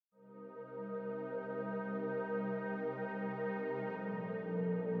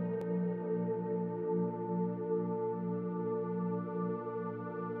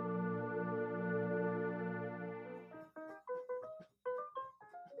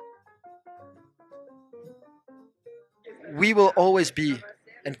we will always be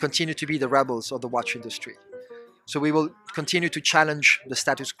and continue to be the rebels of the watch industry. So we will continue to challenge the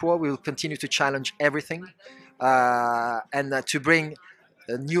status quo. We will continue to challenge everything, and to bring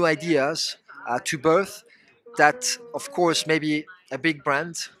new ideas to birth that, of course, maybe a big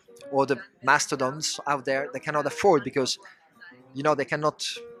brand or the mastodons out there, they cannot afford, because they cannot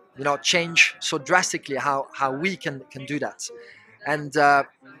change so drastically how we can do that. And uh,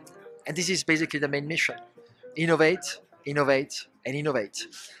 and this is basically the main mission: innovate, innovate, and innovate.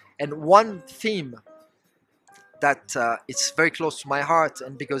 And one theme that it's very close to my heart,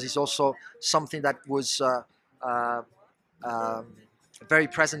 and because it's also something that was uh, um, very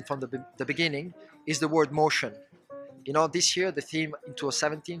present from the beginning, is the word motion. This year the theme in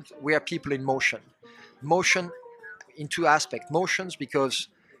 2017: we are people in motion. Motion in two aspects: motions because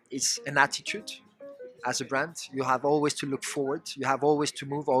it's an attitude. As a brand, you have always to look forward, you have always to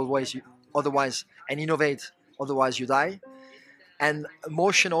move, otherwise, and innovate, otherwise you die. And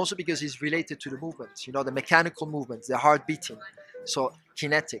motion also because it's related to the movement, the mechanical movements, the heart beating. So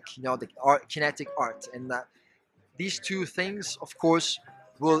kinetic, the kinetic art. And these two things, of course,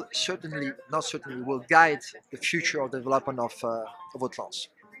 will certainly, not certainly, will guide the future of development of HAUTLENCE.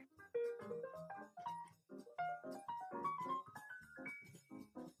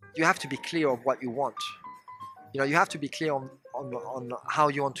 You have to be clear of what you want. You have to be clear on how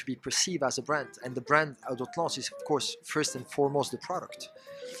you want to be perceived as a brand. And the brand HAUTLENCE is, of course, first and foremost the product.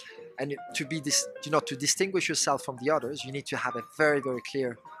 And to be this, to distinguish yourself from the others, you need to have a very, very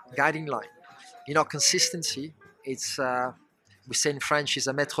clear guiding line. Consistency, it's we say in French, is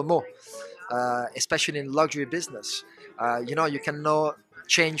a maître mot, especially in luxury business. You cannot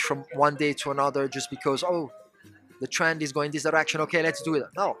change from one day to another just because, oh, the trend is going this direction, okay, let's do it.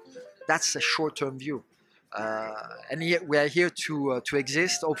 No, that's a short-term view. And yet we are here to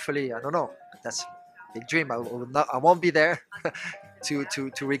exist. Hopefully, I don't know. That's a big dream. I won't be there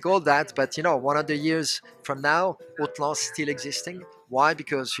to recall that. But 100 years from now, HAUTLENCE still existing. Why?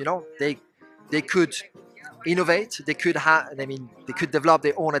 Because they could innovate. They could they could develop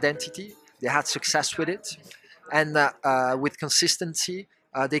their own identity. They had success with it, and with consistency,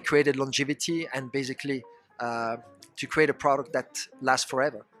 they created longevity and basically to create a product that lasts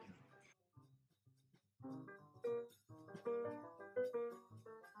forever.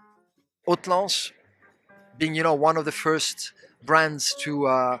 HAUTLENCE being one of the first brands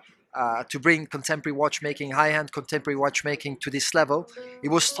to bring contemporary watchmaking, high-end contemporary watchmaking to this level, it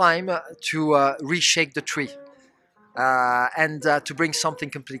was time to reshake the tree and to bring something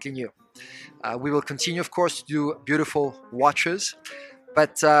completely new. We will continue, of course, to do beautiful watches,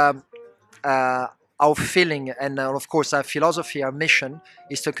 but our feeling and of course our philosophy, our mission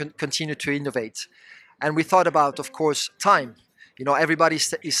is to continue to innovate. And we thought about, of course, time. Everybody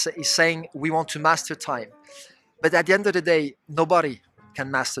is saying we want to master time. But at the end of the day, nobody can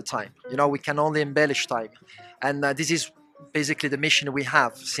master time. We can only embellish time. And this is basically the mission we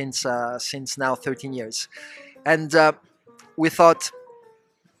have since now 13 years. And we thought,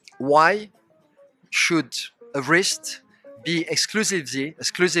 why should a wrist be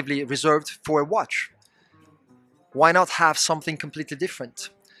exclusively reserved for a watch? Why not have something completely different?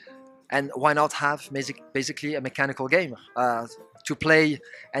 And why not have basically a mechanical game to play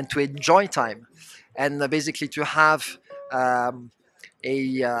and to enjoy time, and basically to have a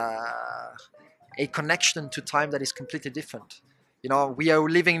connection to time that is completely different. We are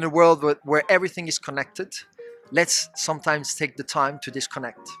living in a world where everything is connected. Let's sometimes take the time to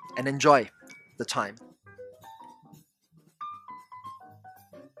disconnect and enjoy the time.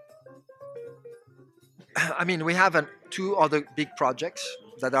 We have two other big projects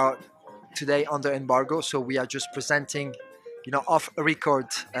that are today under embargo, so we are just presenting, off record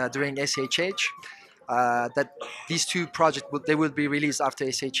during SHH. That these two projects they will be released after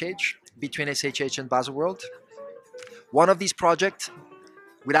SHH, between SHH and Baselworld. One of these projects,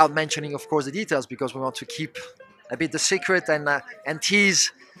 without mentioning, of course, the details, because we want to keep a bit the secret and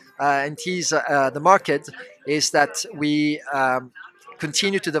tease the market, is that we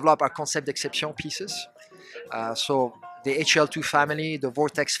continue to develop our concept d'exception pieces. So the HL2 family, the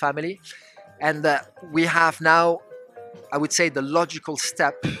Vortex family, and we have now, I would say, the logical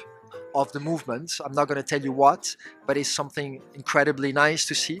step of the movement. I'm not going to tell you what, but it's something incredibly nice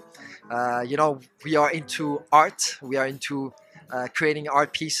to see. We are into art, we are into creating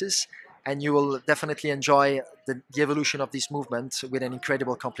art pieces, and you will definitely enjoy the evolution of this movement with an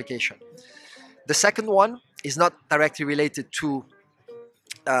incredible complication. The second one is not directly related to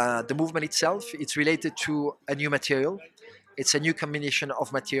the movement itself. It's related to a new material. It's a new combination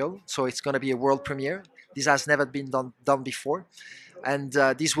of material, so it's going to be a world premiere. This has never been done before, and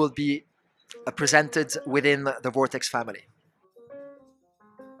this will be presented within the Vortex family.